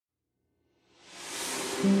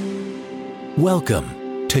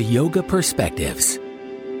Welcome to Yoga Perspectives,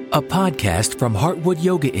 a podcast from Heartwood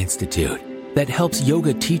Yoga Institute that helps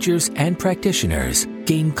yoga teachers and practitioners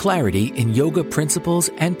gain clarity in yoga principles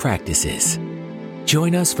and practices.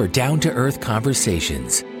 Join us for down-to-earth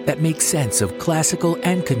conversations that make sense of classical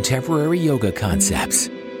and contemporary yoga concepts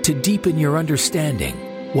to deepen your understanding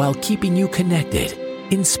while keeping you connected,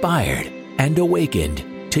 inspired, and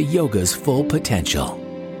awakened to yoga's full potential.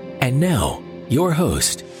 And now, your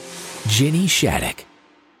host, Ginny Shattuck.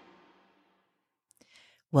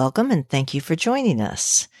 Welcome and thank you for joining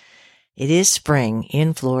us. It is spring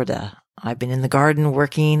in Florida. I've been in the garden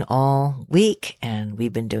working all week and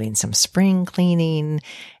we've been doing some spring cleaning,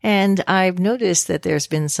 and I've noticed that there's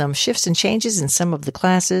been some shifts and changes in some of the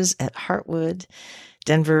classes at Heartwood.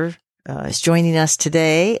 Denver is joining us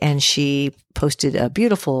today, and she posted a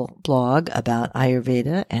beautiful blog about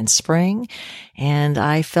Ayurveda and spring, and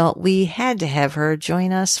I felt we had to have her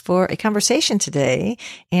join us for a conversation today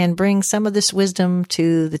and bring some of this wisdom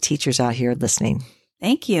to the teachers out here listening.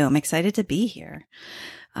 Thank you. I'm excited to be here.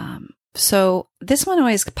 So this one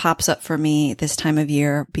always pops up for me this time of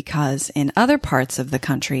year because in other parts of the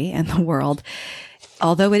country and the world,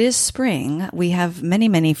 although it is spring, we have many,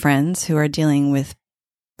 many friends who are dealing with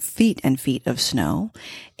feet and feet of snow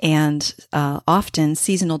and often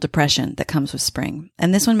seasonal depression that comes with spring.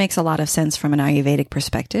 And this one makes a lot of sense from an Ayurvedic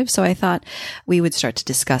perspective. So I thought we would start to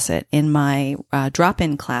discuss it. In my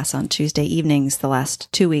drop-in class on Tuesday evenings, the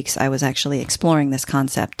last 2 weeks, I was actually exploring this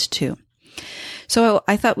concept too. So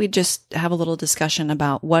I thought we'd just have a little discussion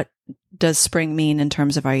about what does spring mean in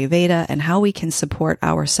terms of Ayurveda and how we can support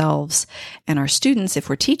ourselves and our students, if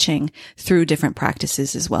we're teaching, through different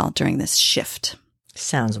practices as well during this shift.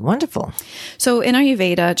 Sounds wonderful. So in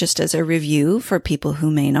Ayurveda, just as a review for people who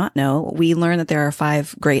may not know, we learn that there are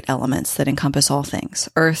 5 great elements that encompass all things: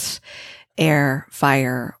 earth, air,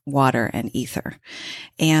 fire, water, and ether.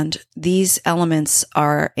 And these elements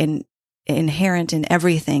are inherent in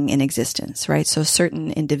everything in existence, right? So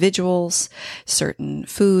certain individuals, certain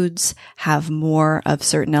foods have more of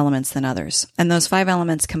certain elements than others. And those 5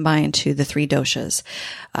 elements combine to the 3 doshas.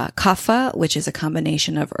 Kapha, which is a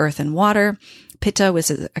combination of earth and water; Pitta, which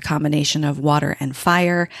is a combination of water and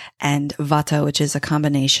fire; and Vata, which is a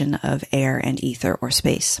combination of air and ether or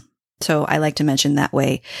space. So I like to mention that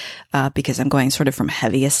way because I'm going sort of from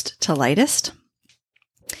heaviest to lightest.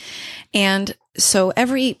 And so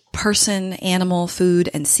every person, animal, food,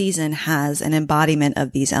 and season has an embodiment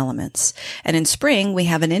of these elements. And in spring, we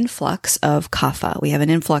have an influx of kapha. We have an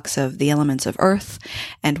influx of the elements of earth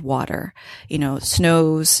and water. You know,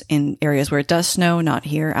 snows in areas where it does snow, not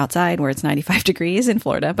here outside where it's 95 degrees in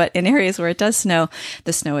Florida, but in areas where it does snow,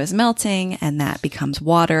 the snow is melting and that becomes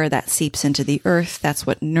water that seeps into the earth. That's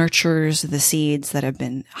what nurtures the seeds that have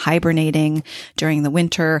been hibernating during the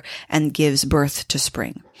winter and gives birth to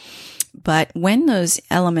spring. But when those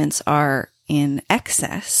elements are in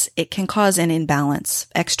excess, it can cause an imbalance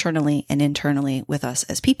externally and internally with us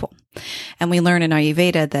as people. And we learn in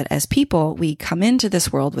Ayurveda that as people, we come into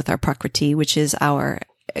this world with our prakriti, which is our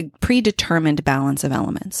predetermined balance of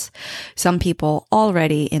elements. Some people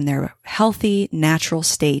already in their healthy, natural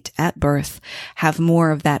state at birth have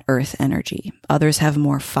more of that earth energy. Others have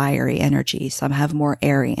more fiery energy. Some have more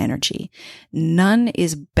airy energy. None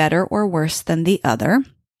is better or worse than the other.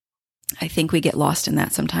 I think we get lost in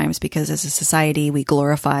that sometimes because as a society, we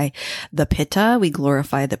glorify the pitta, we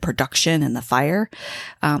glorify the production and the fire.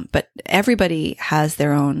 But everybody has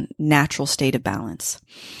their own natural state of balance.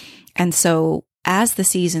 And so as the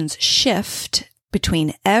seasons shift,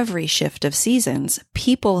 between every shift of seasons,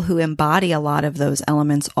 people who embody a lot of those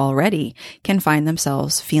elements already can find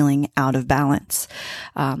themselves feeling out of balance.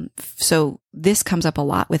 So this comes up a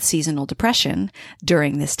lot with seasonal depression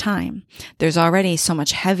during this time. There's already so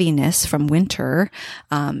much heaviness from winter,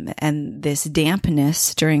 and this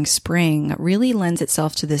dampness during spring really lends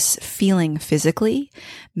itself to this feeling physically,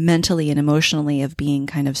 mentally, and emotionally of being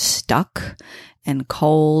kind of stuck and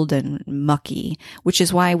cold and mucky, which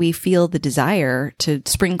is why we feel the desire to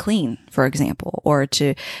spring clean, for example, or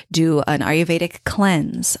to do an Ayurvedic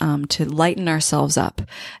cleanse, to lighten ourselves up.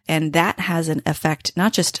 And that has an effect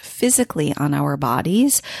not just physically on our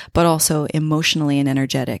bodies, but also emotionally and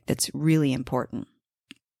energetic. That's really important.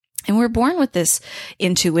 And we're born with this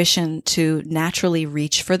intuition to naturally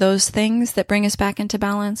reach for those things that bring us back into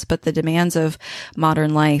balance. But the demands of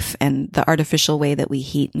modern life and the artificial way that we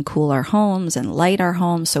heat and cool our homes and light our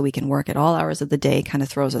homes so we can work at all hours of the day kind of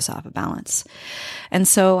throws us off of balance. And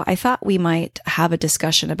so I thought we might have a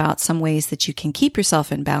discussion about some ways that you can keep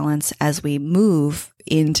yourself in balance as we move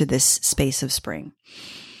into this space of spring.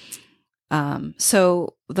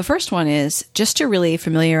 So the first one is just to really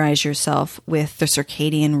familiarize yourself with the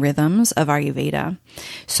circadian rhythms of Ayurveda.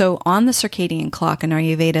 So on the circadian clock in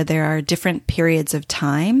Ayurveda, there are different periods of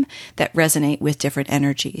time that resonate with different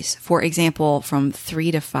energies. For example, from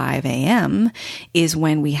 3 to 5 a.m. is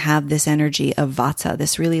when we have this energy of Vata,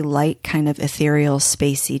 this really light kind of ethereal,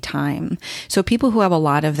 spacey time. So people who have a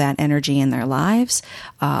lot of that energy in their lives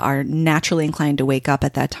are naturally inclined to wake up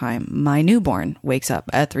at that time. My newborn wakes up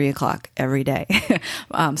at 3 o'clock every day.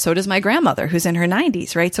 So does my grandmother, who's in her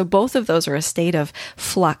 90s, right? So both of those are a state of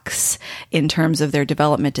flux in terms of their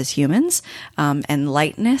development as humans, and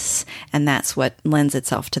lightness, and that's what lends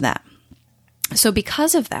itself to that. So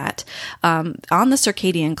because of that, on the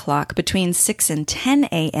circadian clock, between 6 and 10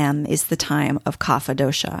 a.m. is the time of kapha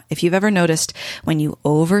dosha. If you've ever noticed when you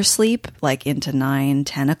oversleep, like into 9,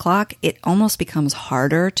 10 o'clock, it almost becomes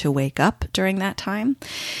harder to wake up during that time.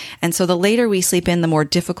 And so the later we sleep in, the more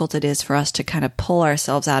difficult it is for us to kind of pull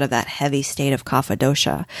ourselves out of that heavy state of kapha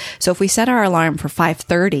dosha. So if we set our alarm for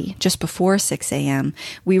 5:30, just before 6 a.m.,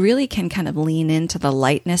 we really can kind of lean into the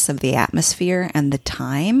lightness of the atmosphere and the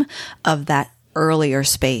time of that earlier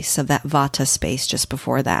space, of that Vata space just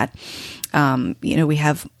before that. We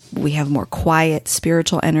have more quiet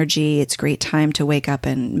spiritual energy. It's a great time to wake up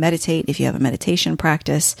and meditate if you have a meditation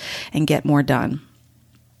practice and get more done.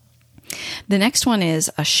 The next one is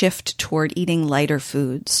a shift toward eating lighter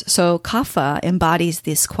foods. So kapha embodies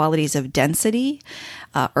these qualities of density,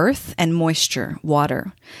 earth, and moisture,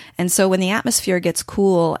 water. And so when the atmosphere gets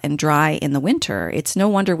cool and dry in the winter, it's no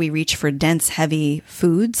wonder we reach for dense, heavy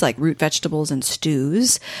foods like root vegetables and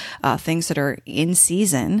stews, things that are in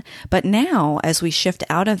season. But now, as we shift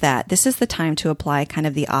out of that, this is the time to apply kind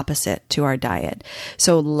of the opposite to our diet.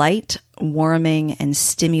 So light, warming, and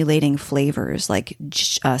stimulating flavors like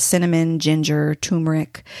cinnamon, ginger,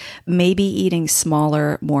 turmeric, maybe eating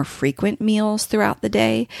smaller, more frequent meals throughout the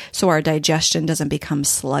day so our digestion doesn't become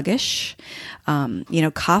sluggish.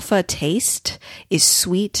 Kapha taste is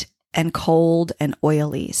sweet and cold and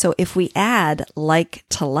oily. So if we add like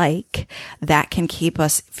to like, that can keep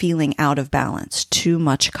us feeling out of balance, too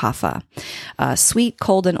much kapha. Sweet,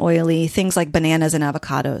 cold, and oily, things like bananas and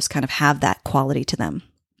avocados kind of have that quality to them.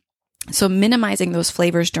 So minimizing those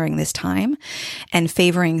flavors during this time and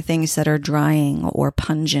favoring things that are drying or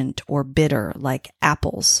pungent or bitter, like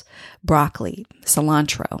apples, broccoli,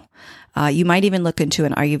 cilantro. You might even look into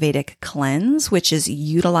an Ayurvedic cleanse, which is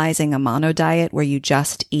utilizing a mono diet where you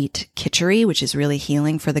just eat khichdi, which is really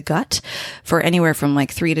healing for the gut, for anywhere from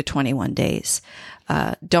like 3 to 21 days.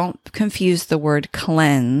 Don't confuse the word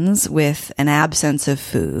cleanse with an absence of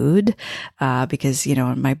food, because,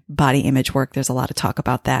 in my body image work, there's a lot of talk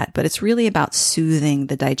about that, but it's really about soothing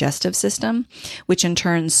the digestive system, which in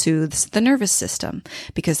turn soothes the nervous system,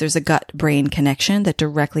 because there's a gut-brain connection that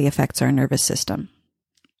directly affects our nervous system.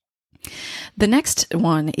 The next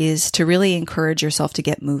one is to really encourage yourself to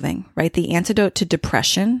get moving, right? The antidote to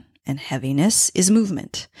depression and heaviness is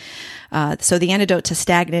movement. So the antidote to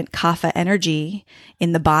stagnant kapha energy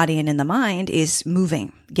in the body and in the mind is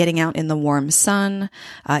moving, getting out in the warm sun.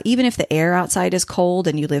 Even if the air outside is cold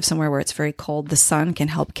and you live somewhere where it's very cold, the sun can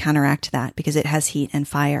help counteract that because it has heat and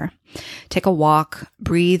fire. Take a walk,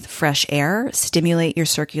 breathe fresh air, stimulate your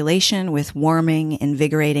circulation with warming,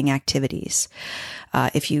 invigorating activities.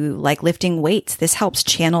 If you like lifting weights, this helps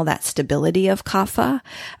channel that stability of kapha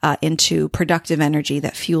into productive energy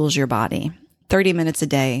that fuels your body. 30 minutes a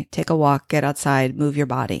day, take a walk, get outside, move your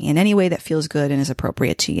body in any way that feels good and is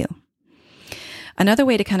appropriate to you. Another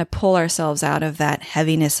way to kind of pull ourselves out of that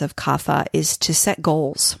heaviness of kapha is to set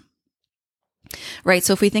goals. Right.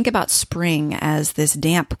 So if we think about spring as this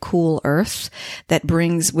damp, cool earth that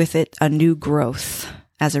brings with it a new growth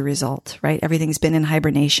as a result, right? Everything's been in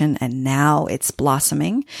hibernation and now it's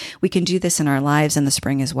blossoming. We can do this in our lives in the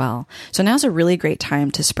spring as well. So now's a really great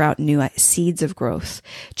time to sprout new seeds of growth.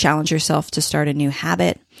 Challenge yourself to start a new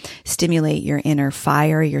habit. Stimulate your inner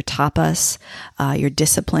fire, your tapas, your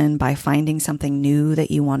discipline by finding something new that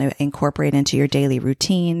you want to incorporate into your daily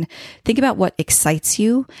routine. Think about what excites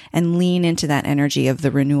you and lean into that energy of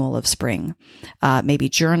the renewal of spring. Maybe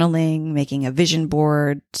journaling, making a vision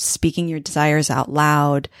board, speaking your desires out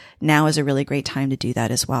loud. Now is a really great time to do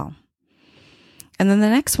that as well. And then the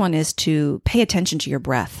next one is to pay attention to your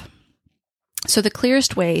breath. So the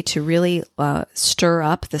clearest way to really stir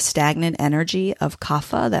up the stagnant energy of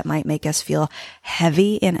kapha that might make us feel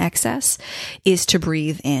heavy in excess is to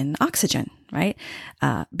breathe in oxygen, right?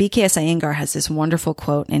 BKS Iyengar has this wonderful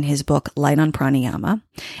quote in his book, Light on Pranayama.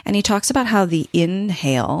 And he talks about how the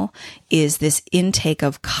inhale is this intake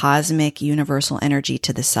of cosmic universal energy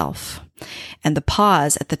to the self. And the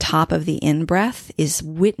pause at the top of the in-breath is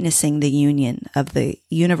witnessing the union of the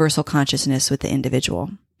universal consciousness with the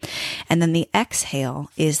individual. And then the exhale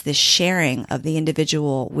is the sharing of the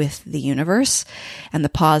individual with the universe. And the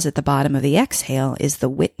pause at the bottom of the exhale is the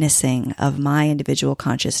witnessing of my individual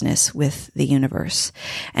consciousness with the universe.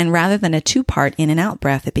 And rather than a 2-part in and out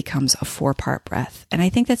breath, it becomes a 4-part breath. And I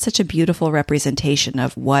think that's such a beautiful representation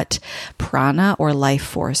of what prana or life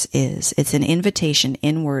force is. It's an invitation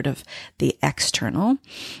inward of the external,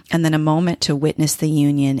 and then a moment to witness the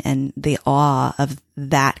union and the awe of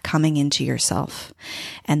that coming into yourself.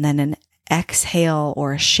 And then an exhale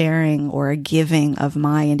or a sharing or a giving of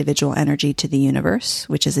my individual energy to the universe,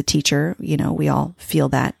 which as a teacher, we all feel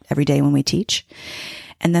that every day when we teach.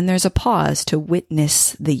 And then there's a pause to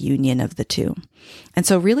witness the union of the two. And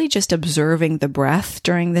so really just observing the breath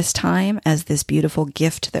during this time as this beautiful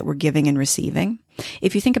gift that we're giving and receiving.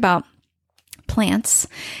 If you think about plants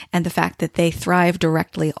and the fact that they thrive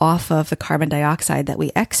directly off of the carbon dioxide that we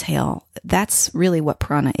exhale, that's really what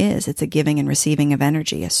prana is. It's a giving and receiving of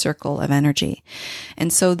energy, a circle of energy.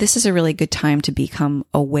 And so this is a really good time to become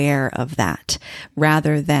aware of that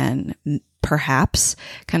rather than perhaps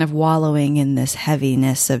kind of wallowing in this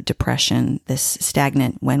heaviness of depression, this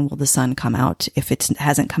stagnant, when will the sun come out if it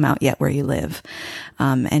hasn't come out yet where you live?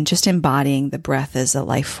 And just embodying the breath as a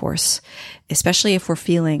life force, especially if we're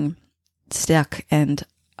feeling stuck and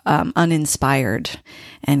uninspired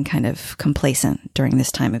and kind of complacent during this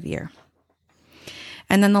time of year.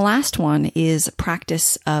 And then the last one is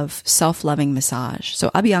practice of self-loving massage.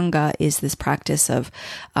 So Abhyanga is this practice of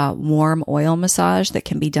warm oil massage that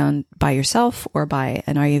can be done by yourself or by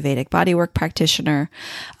an Ayurvedic bodywork practitioner.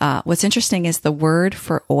 What's interesting is the word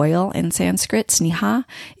for oil in Sanskrit, sneha,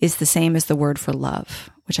 is the same as the word for love,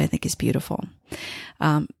 which I think is beautiful.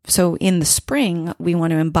 So in the spring, we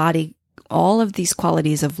want to embody all of these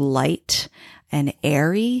qualities of light and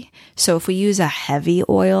airy. So if we use a heavy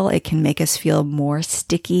oil, it can make us feel more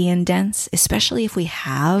sticky and dense, especially if we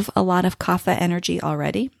have a lot of kapha energy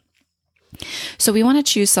already. So we want to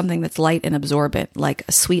choose something that's light and absorbent, like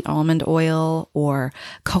a sweet almond oil or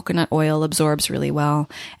coconut oil absorbs really well,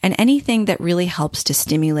 and anything that really helps to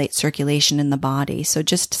stimulate circulation in the body. So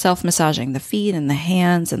just self-massaging the feet and the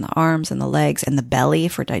hands and the arms and the legs and the belly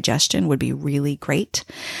for digestion would be really great.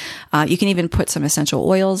 You can even put some essential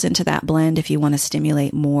oils into that blend if you want to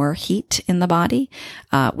stimulate more heat in the body.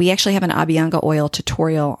 We actually have an Abhyanga oil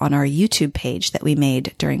tutorial on our YouTube page that we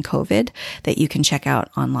made during COVID that you can check out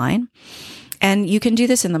online. And you can do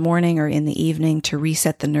this in the morning or in the evening to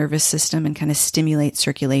reset the nervous system and kind of stimulate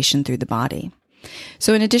circulation through the body.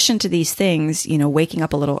 So in addition to these things, waking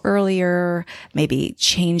up a little earlier, maybe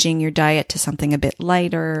changing your diet to something a bit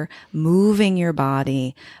lighter, moving your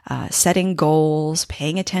body, setting goals,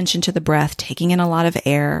 paying attention to the breath, taking in a lot of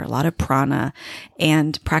air, a lot of prana,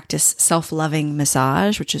 and practice self-loving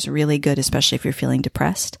massage, which is really good, especially if you're feeling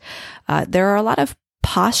depressed. There are a lot of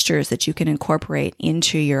postures that you can incorporate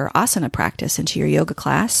into your asana practice, into your yoga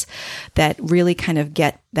class, that really kind of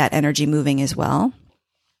get that energy moving as well.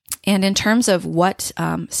 And in terms of what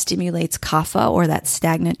stimulates kapha or that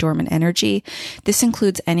stagnant, dormant energy, this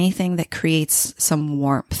includes anything that creates some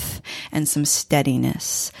warmth and some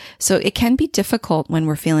steadiness. So it can be difficult when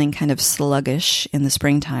we're feeling kind of sluggish in the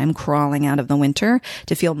springtime, crawling out of the winter,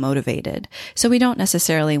 to feel motivated. So we don't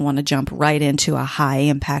necessarily want to jump right into a high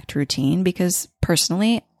impact routine because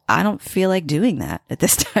personally, I don't feel like doing that at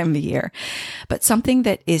this time of year. But something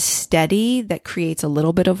that is steady, that creates a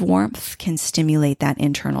little bit of warmth, can stimulate that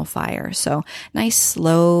internal fire. So nice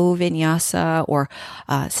slow vinyasa or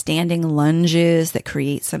standing lunges that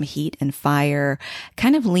create some heat and fire.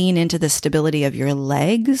 Kind of lean into the stability of your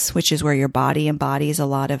legs, which is where your body embodies a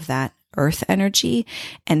lot of that earth energy.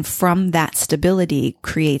 And from that stability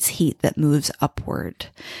creates heat that moves upward.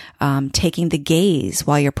 Taking the gaze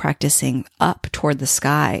while you're practicing up toward the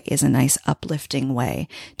sky is a nice uplifting way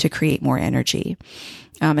to create more energy.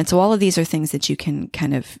 And so all of these are things that you can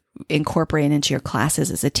kind of incorporate into your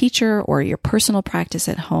classes as a teacher or your personal practice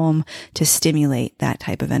at home to stimulate that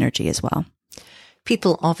type of energy as well.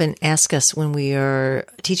 People often ask us when we are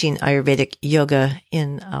teaching Ayurvedic yoga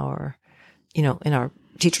in our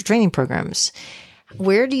teacher training programs,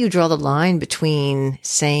 where do you draw the line between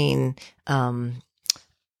saying,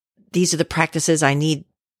 these are the practices I need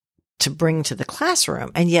to bring to the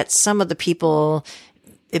classroom. And yet some of the people,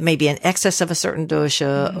 it may be an excess of a certain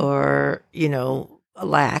dosha or, a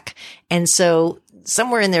lack. And so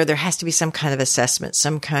somewhere in there has to be some kind of assessment,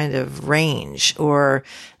 some kind of range or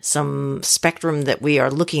some spectrum that we are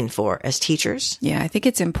looking for as teachers. Yeah, I think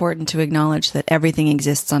it's important to acknowledge that everything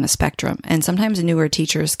exists on a spectrum. And sometimes newer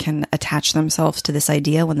teachers can attach themselves to this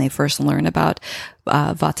idea when they first learn about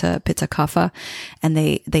Vata, Pitta, Kapha, and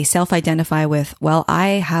they self-identify with, well, I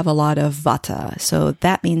have a lot of Vata, so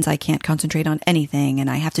that means I can't concentrate on anything and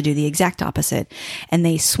I have to do the exact opposite. And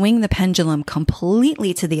they swing the pendulum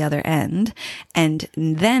completely to the other end, and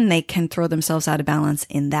then they can throw themselves out of balance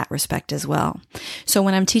in that respect as well. So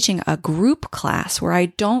when I'm teaching a group class where I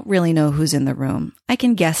don't really know who's in the room, I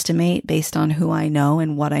can guesstimate based on who I know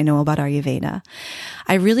and what I know about Ayurveda.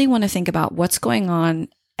 I really want to think about what's going on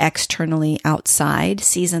externally outside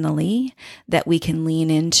seasonally that we can lean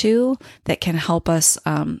into that can help us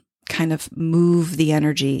kind of move the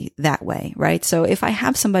energy that way, right? So if I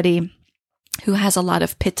have somebody who has a lot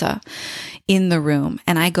of pitta in the room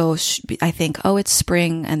and I think, oh, it's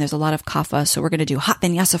spring and there's a lot of kapha, so we're going to do hot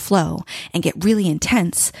vinyasa flow and get really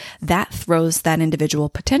intense, that throws that individual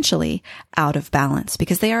potentially out of balance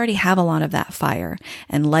because they already have a lot of that fire,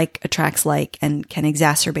 and like attracts like and can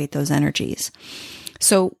exacerbate those energies.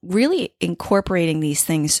 So really incorporating these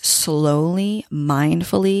things slowly,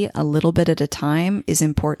 mindfully, a little bit at a time is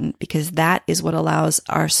important because that is what allows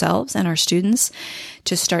ourselves and our students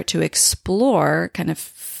to start to explore, kind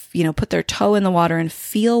of, put their toe in the water and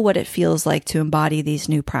feel what it feels like to embody these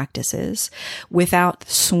new practices without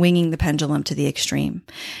swinging the pendulum to the extreme.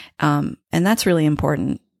 And that's really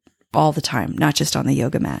important all the time, not just on the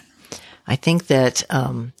yoga mat. I think that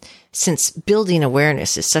since building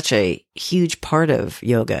awareness is such a huge part of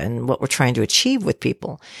yoga and what we're trying to achieve with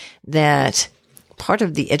people, that part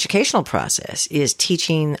of the educational process is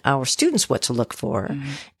teaching our students what to look for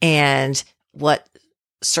and what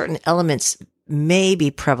certain elements may be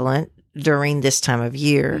prevalent during this time of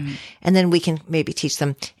year. And then we can maybe teach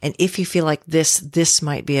them. And if you feel like this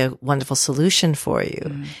might be a wonderful solution for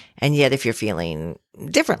you. And yet if you're feeling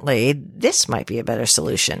differently, this might be a better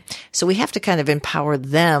solution. So we have to kind of empower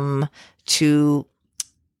them to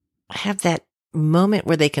have that moment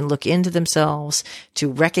where they can look into themselves,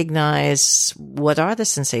 to recognize what are the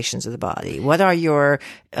sensations of the body, what are your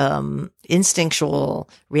instinctual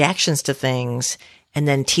reactions to things, and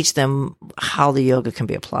then teach them how the yoga can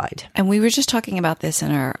be applied. And we were just talking about this in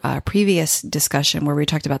our previous discussion where we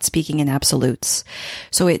talked about speaking in absolutes.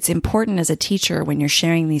 So it's important as a teacher when you're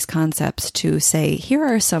sharing these concepts to say, here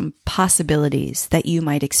are some possibilities that you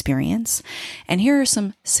might experience, and here are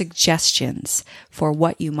some suggestions for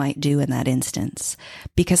what you might do in that instance.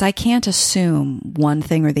 Because I can't assume one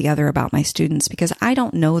thing or the other about my students because I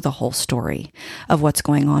don't know the whole story of what's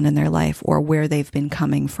going on in their life or where they've been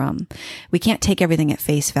coming from. We can't take everything at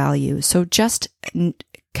face value. So just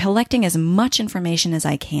collecting as much information as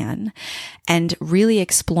I can and really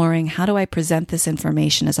exploring how do I present this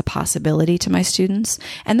information as a possibility to my students,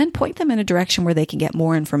 and then point them in a direction where they can get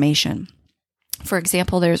more information. For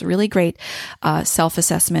example, there's a really great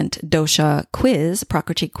self-assessment dosha quiz,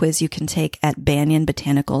 Prakriti quiz you can take at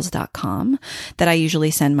banyanbotanicals.com that I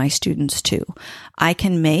usually send my students to. I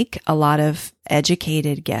can make a lot of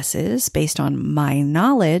educated guesses based on my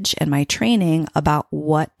knowledge and my training about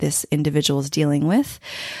what this individual is dealing with.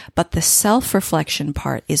 But the self-reflection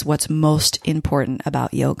part is what's most important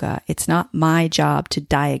about yoga. It's not my job to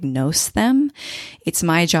diagnose them. It's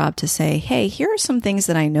my job to say, hey, here are some things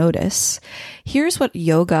that I notice. Here's what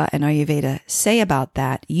yoga and Ayurveda say about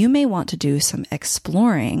that. You may want to do some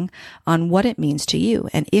exploring on what it means to you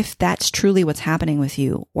and if that's truly what's happening with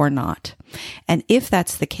you or not. And if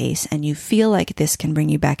that's the case and you feel like this can bring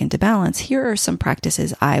you back into balance, here are some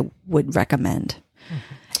practices I would recommend.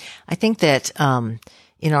 I think that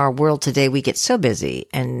in our world today, we get so busy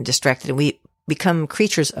and distracted and we become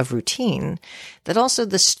creatures of routine that also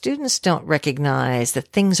the students don't recognize that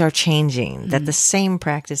things are changing, that the same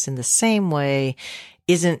practice in the same way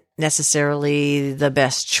isn't necessarily the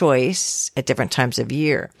best choice at different times of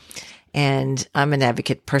year. And I'm an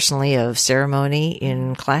advocate personally of ceremony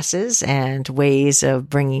in classes and ways of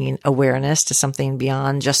bringing awareness to something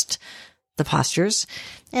beyond just the postures.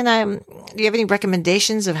 And do you have any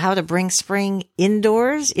recommendations of how to bring spring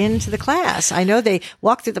indoors into the class? I know they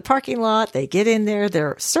walk through the parking lot, they get in there,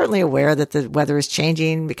 they're certainly aware that the weather is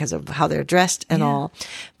changing because of how they're dressed and all.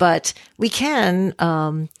 But we can,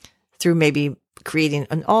 through maybe creating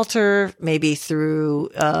an altar, maybe through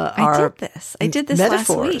I did this metaphors.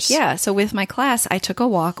 last week. Yeah. So with my class, I took a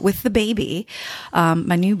walk with the baby,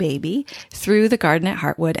 my new baby, through the garden at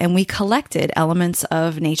Heartwood, and we collected elements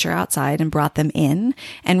of nature outside and brought them in,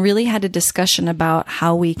 and really had a discussion about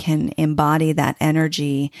how we can embody that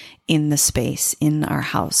energy in the space, in our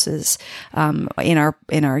houses, in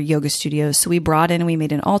our yoga studios. So we brought in, we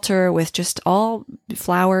made an altar with just all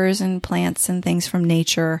flowers and plants and things from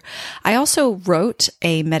nature. I also wrote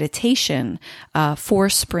a meditation for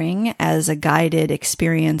spring as a guided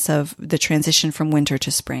experience of the transition from winter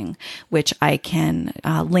to spring, which I can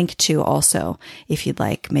link to also if you'd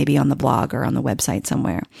like, maybe on the blog or on the website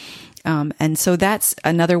somewhere. And so that's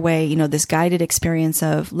another way, this guided experience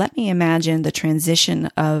of, let me imagine the transition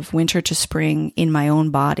of winter to spring in my own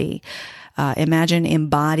body. Imagine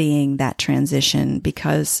embodying that transition,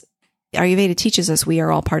 because Ayurveda teaches us we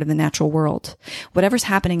are all part of the natural world. Whatever's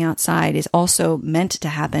happening outside is also meant to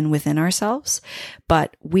happen within ourselves,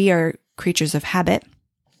 but we are creatures of habit.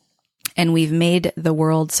 And we've made the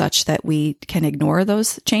world such that we can ignore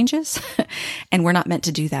those changes, and we're not meant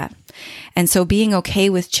to do that. And so being okay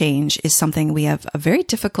with change is something we have a very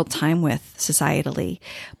difficult time with societally,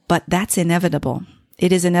 but that's inevitable.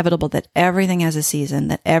 It is inevitable that everything has a season,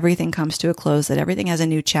 that everything comes to a close, that everything has a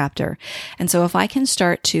new chapter. And so if I can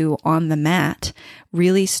start to, on the mat,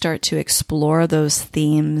 really start to explore those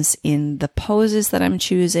themes in the poses that I'm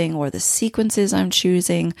choosing, or the sequences I'm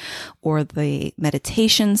choosing, or the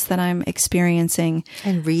meditations that I'm experiencing.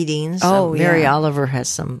 And readings. Oh, Mary yeah. Oliver has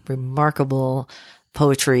some remarkable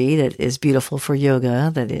poetry that is beautiful for yoga,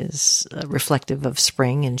 that is reflective of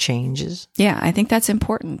spring and changes. Yeah, I think that's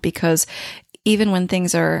important, because even when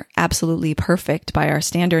things are absolutely perfect by our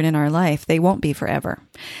standard in our life, they won't be forever.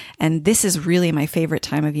 And this is really my favorite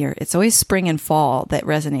time of year. It's always spring and fall that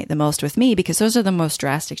resonate the most with me, because those are the most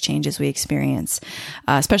drastic changes we experience,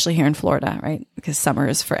 especially here in Florida, right? Because summer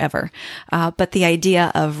is forever. But the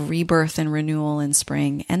idea of rebirth and renewal in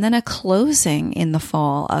spring, and then a closing in the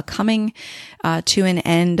fall, a coming to an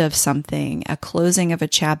end of something, a closing of a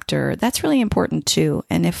chapter, that's really important too.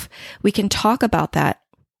 And if we can talk about that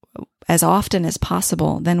as often as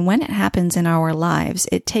possible, then when it happens in our lives,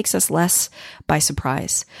 it takes us less by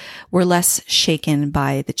surprise. We're less shaken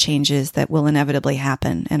by the changes that will inevitably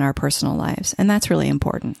happen in our personal lives. And that's really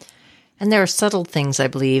important. And there are subtle things, I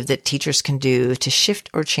believe, that teachers can do to shift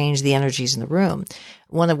or change the energies in the room,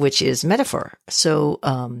 one of which is metaphor. So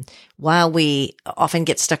while we often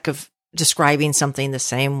get stuck of describing something the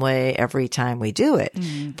same way every time we do it,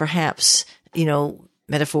 perhaps,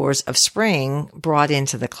 metaphors of spring brought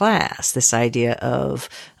into the class, this idea of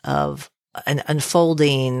an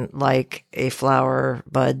unfolding, like a flower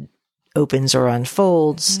bud opens or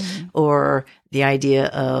unfolds, or the idea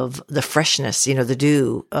of the freshness, the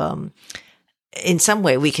dew. In some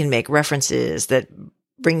way, we can make references that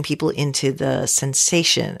bring people into the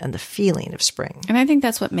sensation and the feeling of spring. And I think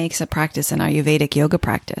that's what makes a practice, an Ayurvedic yoga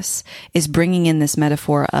practice, is bringing in this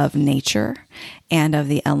metaphor of nature and of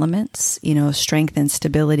the elements. Strength and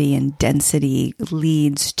stability and density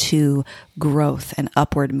leads to growth and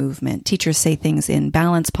upward movement. Teachers say things in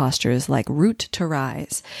balance postures like root to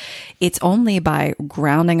rise. It's only by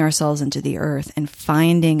grounding ourselves into the earth and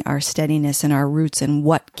finding our steadiness and our roots and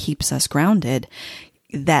what keeps us grounded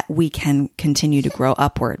that we can continue to grow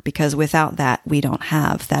upward, because without that, we don't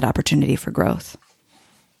have that opportunity for growth.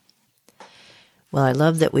 Well, I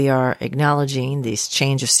love that we are acknowledging this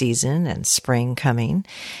change of season and spring coming.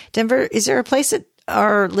 Denver, is there a place that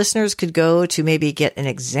our listeners could go to maybe get an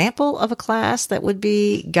example of a class that would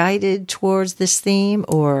be guided towards this theme,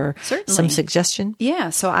 or Certainly. Some suggestion?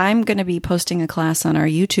 Yeah. So I'm going to be posting a class on our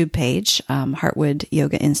YouTube page, Heartwood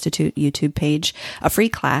Yoga Institute YouTube page, a free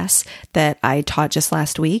class that I taught just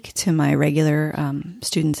last week to my regular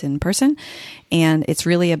students in person. And it's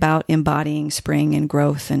really about embodying spring and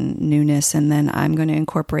growth and newness. And then I'm going to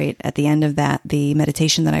incorporate at the end of that the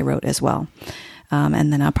meditation that I wrote as well.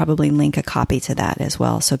 And then I'll probably link a copy to that as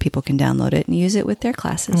well, so people can download it and use it with their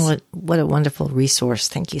classes. What a wonderful resource.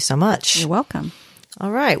 Thank you so much. You're welcome.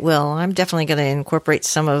 All right. Well, I'm definitely going to incorporate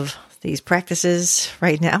some of these practices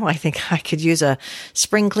right now. I think I could use a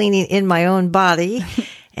spring cleaning in my own body.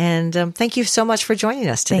 And thank you so much for joining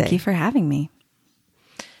us today. Thank you for having me.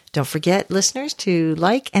 Don't forget, listeners, to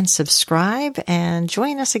like and subscribe, and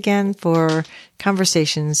join us again for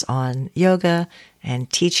conversations on yoga and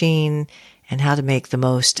teaching and how to make the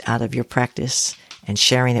most out of your practice and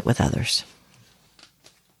sharing it with others.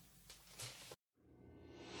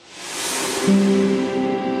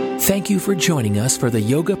 Thank you for joining us for the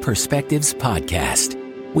Yoga Perspectives podcast.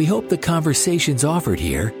 We hope the conversations offered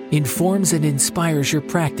here informs and inspires your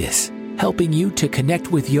practice helping you to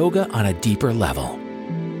connect with yoga on a deeper level.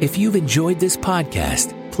 If you've enjoyed this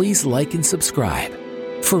podcast, please like and subscribe.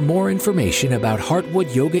 For more information about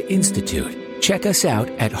Heartwood Yoga Institute, check us out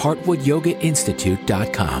at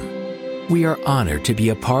heartwoodyogainstitute.com. We are honored to be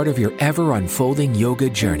a part of your ever-unfolding yoga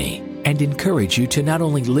journey and encourage you to not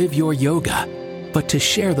only live your yoga, but to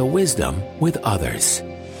share the wisdom with others.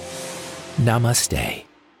 Namaste.